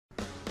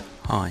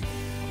Hi,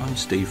 I'm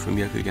Steve from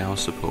Yokogawa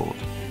Support.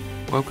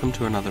 Welcome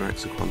to another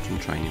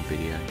Exaquantum training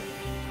video.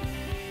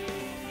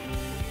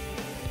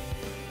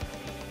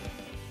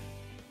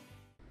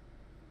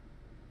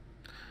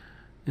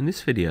 In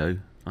this video,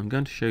 I'm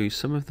going to show you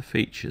some of the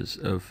features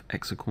of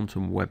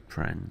Exaquantum Web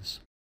Trends.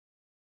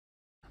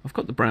 I've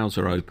got the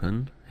browser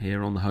open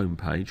here on the home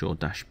page or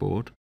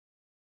dashboard,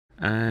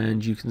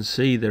 and you can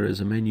see there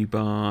is a menu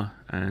bar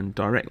and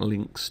direct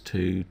links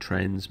to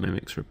trends,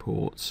 mimics,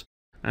 reports,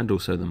 and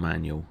also the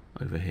manual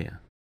over here.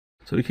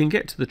 So we can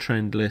get to the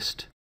trend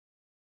list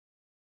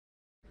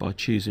by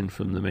choosing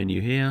from the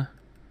menu here,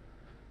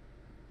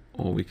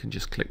 or we can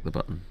just click the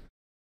button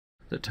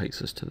that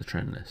takes us to the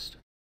trend list.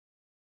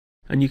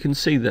 And you can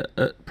see that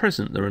at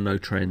present there are no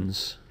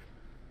trends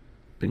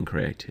been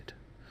created.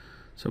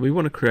 So we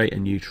want to create a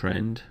new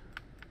trend.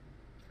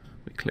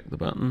 We click the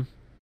button,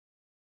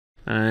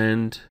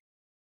 and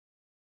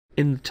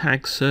in the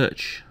tag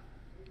search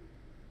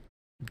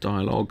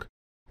dialog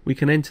we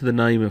can enter the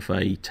name of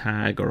a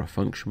tag or a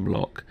function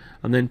block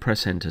and then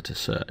press enter to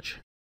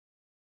search.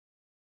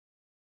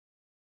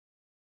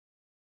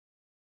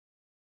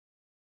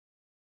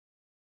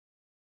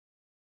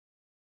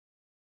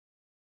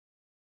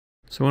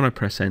 So when I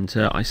press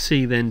enter, I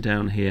see then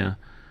down here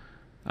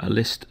a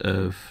list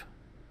of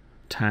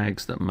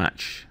tags that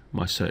match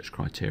my search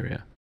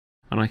criteria,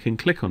 and I can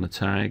click on a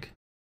tag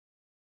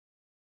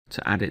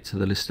to add it to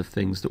the list of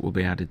things that will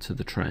be added to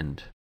the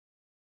trend.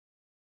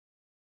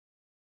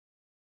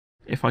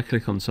 If I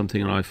click on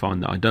something and I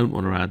find that I don't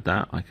want to add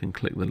that, I can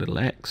click the little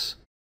X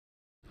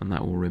and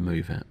that will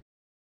remove it.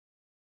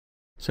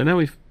 So now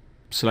we've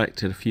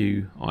selected a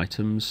few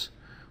items,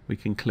 we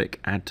can click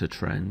add to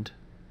trend,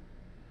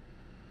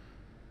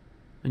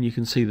 and you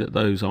can see that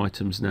those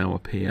items now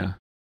appear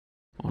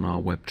on our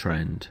web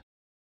trend.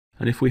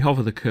 And if we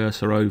hover the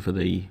cursor over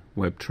the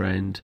web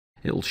trend,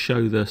 it will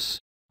show us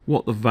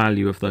what the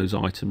value of those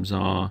items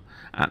are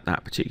at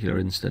that particular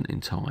instant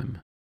in time,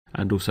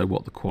 and also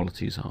what the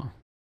qualities are.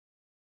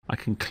 I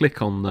can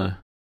click on the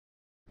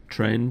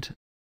trend,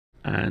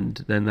 and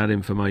then that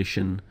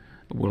information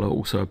will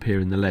also appear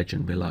in the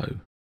legend below.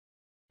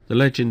 The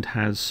legend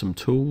has some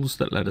tools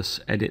that let us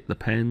edit the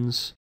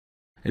pens.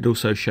 It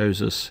also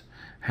shows us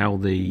how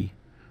the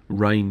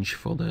range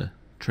for the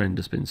trend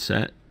has been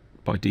set.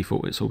 By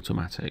default it's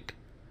automatic.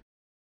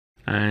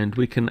 And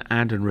we can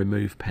add and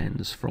remove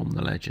pens from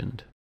the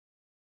legend.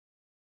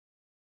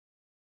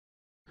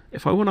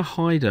 If I want to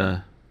hide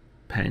a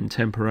pen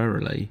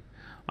temporarily,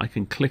 I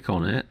can click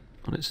on it,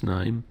 on its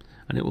name,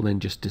 and it will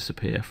then just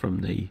disappear from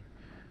the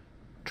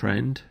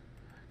trend.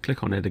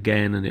 Click on it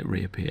again and it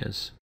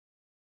reappears.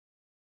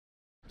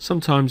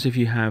 Sometimes if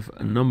you have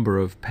a number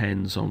of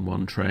pens on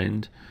one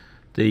trend,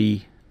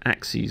 the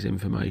axes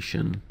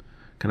information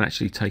can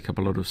actually take up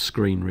a lot of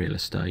screen real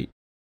estate.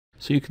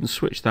 So you can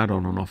switch that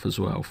on and off as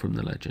well from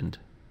the legend.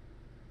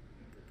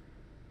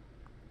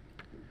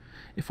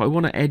 If I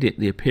want to edit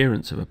the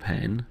appearance of a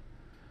pen,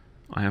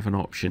 I have an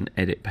option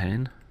Edit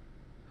Pen.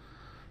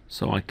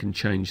 So I can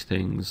change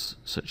things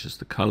such as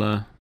the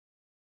colour,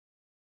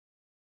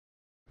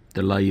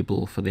 the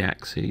label for the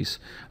axes,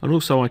 and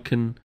also I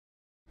can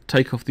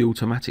take off the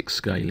automatic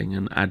scaling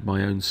and add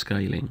my own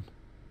scaling.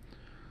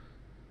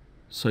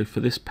 So for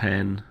this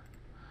pen,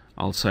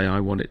 I'll say I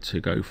want it to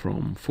go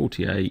from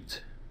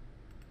 48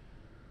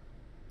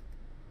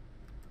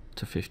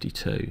 to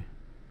 52.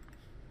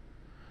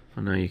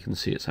 And now you can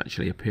see it's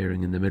actually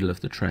appearing in the middle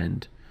of the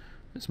trend.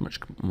 It's much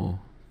more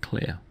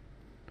clear.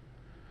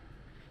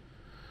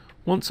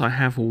 Once I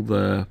have all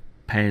the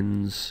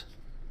pens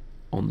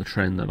on the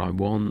trend that I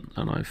want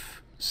and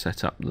I've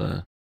set up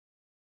the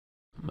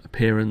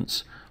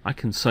appearance, I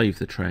can save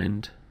the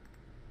trend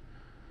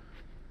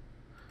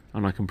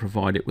and I can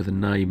provide it with a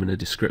name and a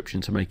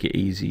description to make it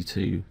easy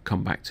to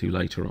come back to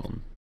later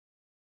on.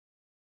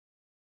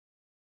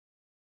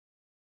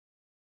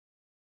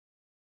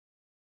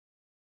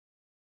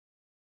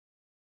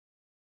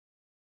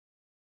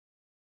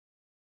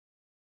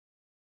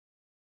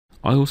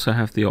 I also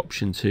have the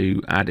option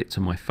to add it to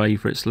my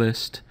favourites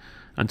list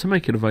and to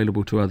make it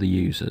available to other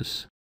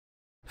users.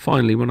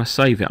 Finally, when I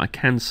save it, I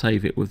can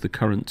save it with the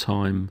current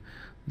time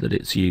that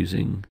it's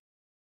using,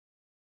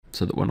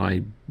 so that when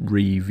I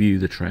review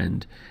the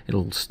trend,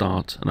 it'll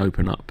start and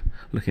open up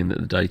looking at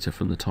the data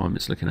from the time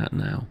it's looking at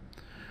now.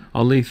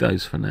 I'll leave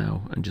those for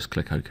now and just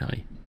click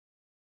OK.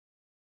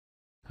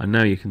 And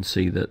now you can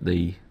see that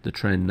the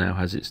trend now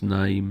has its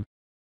name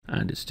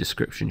and its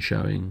description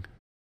showing.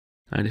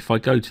 And if I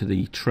go to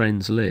the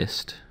trends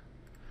list,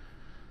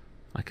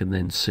 I can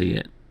then see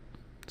it,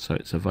 so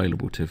it's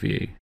available to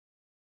view.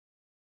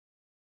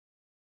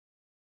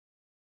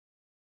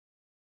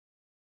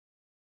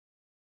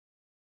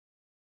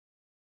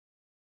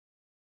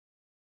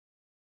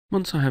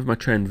 Once I have my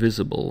trend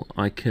visible,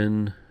 I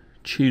can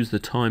choose the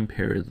time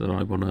period that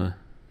I want to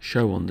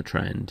show on the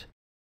trend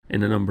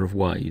in a number of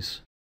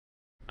ways.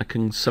 I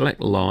can select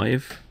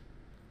live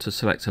to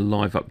select a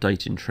live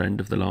updating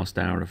trend of the last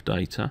hour of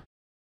data.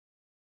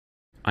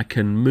 I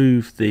can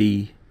move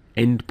the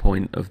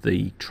endpoint of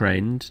the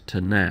trend to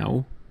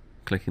now,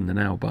 clicking the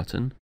Now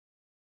button.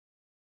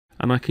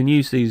 And I can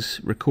use these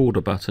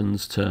recorder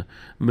buttons to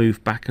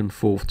move back and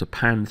forth to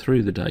pan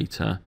through the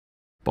data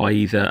by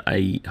either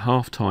a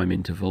half-time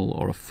interval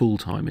or a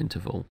full-time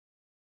interval.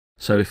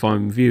 So if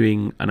I'm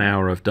viewing an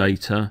hour of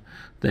data,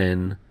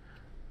 then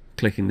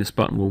clicking this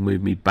button will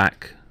move me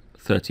back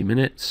 30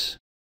 minutes.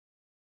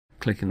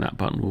 Clicking that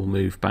button will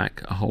move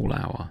back a whole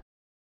hour.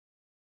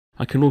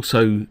 I can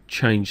also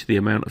change the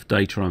amount of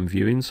data I'm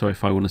viewing, so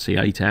if I want to see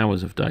 8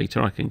 hours of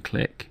data, I can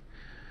click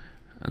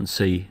and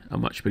see a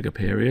much bigger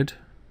period.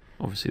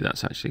 Obviously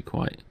that's actually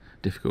quite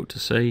difficult to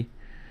see.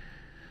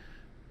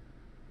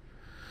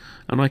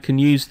 And I can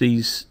use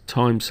these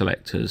time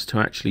selectors to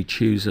actually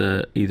choose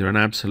either an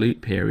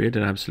absolute period,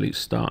 an absolute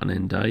start and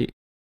end date,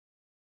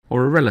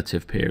 or a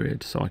relative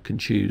period. So I can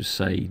choose,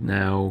 say,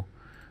 now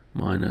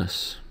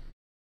minus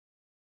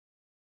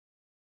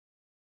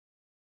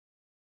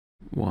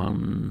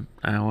 1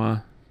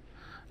 hour,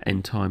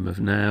 end time of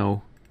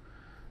now,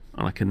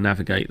 and I can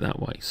navigate that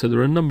way. So there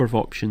are a number of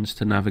options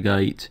to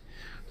navigate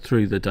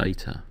through the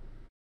data.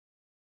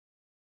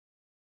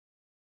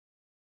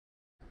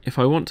 If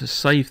I want to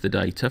save the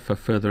data for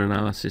further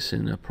analysis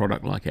in a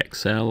product like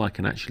Excel, I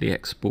can actually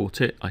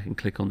export it. I can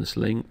click on this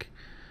link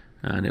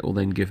and it will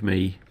then give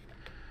me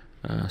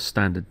a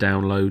standard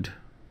download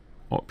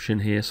option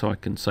here, so I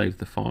can save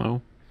the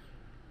file.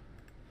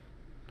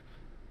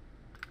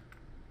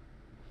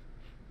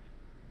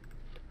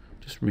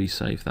 Just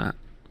resave that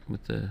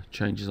with the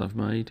changes I've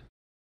made.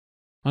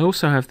 I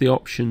also have the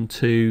option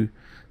to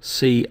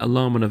see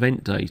alarm and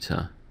event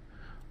data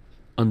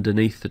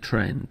underneath the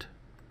trend.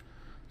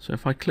 So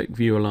if I click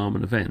View Alarm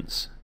and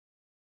Events,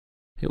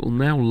 it will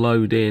now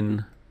load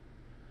in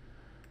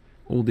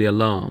all the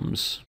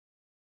alarms.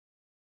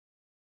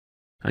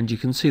 And you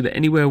can see that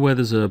anywhere where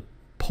there's a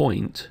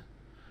point,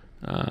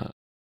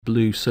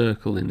 blue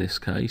circle in this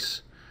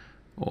case,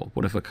 or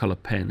whatever colour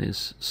pen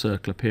is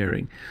circle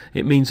appearing,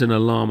 it means an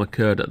alarm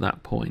occurred at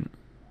that point.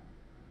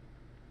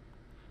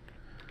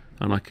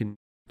 And I can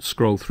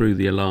scroll through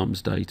the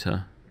alarms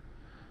data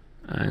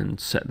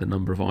and set the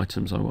number of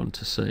items I want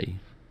to see.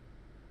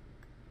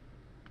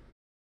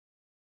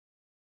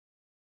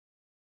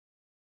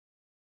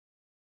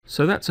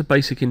 So that's a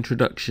basic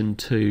introduction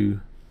to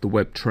the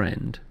web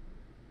trend.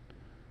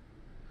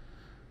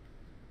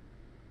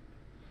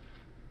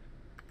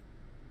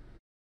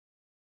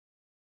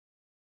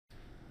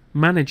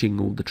 Managing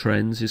all the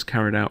trends is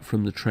carried out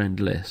from the trend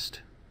list.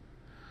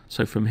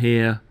 So from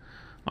here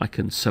I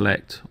can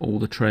select all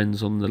the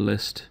trends on the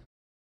list,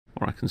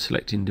 or I can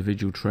select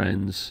individual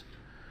trends.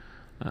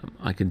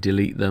 I can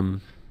delete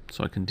them,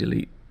 so I can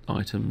delete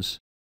items.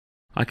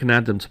 I can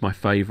add them to my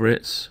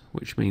favourites,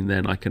 which mean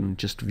then I can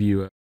just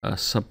view a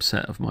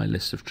subset of my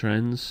list of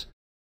trends,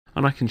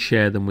 and I can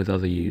share them with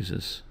other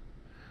users,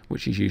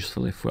 which is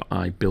useful if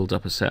I build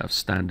up a set of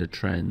standard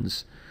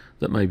trends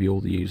that maybe all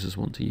the users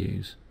want to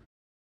use.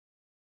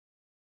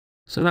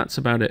 So that's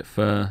about it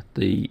for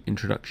the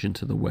introduction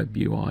to the web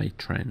UI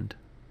trend.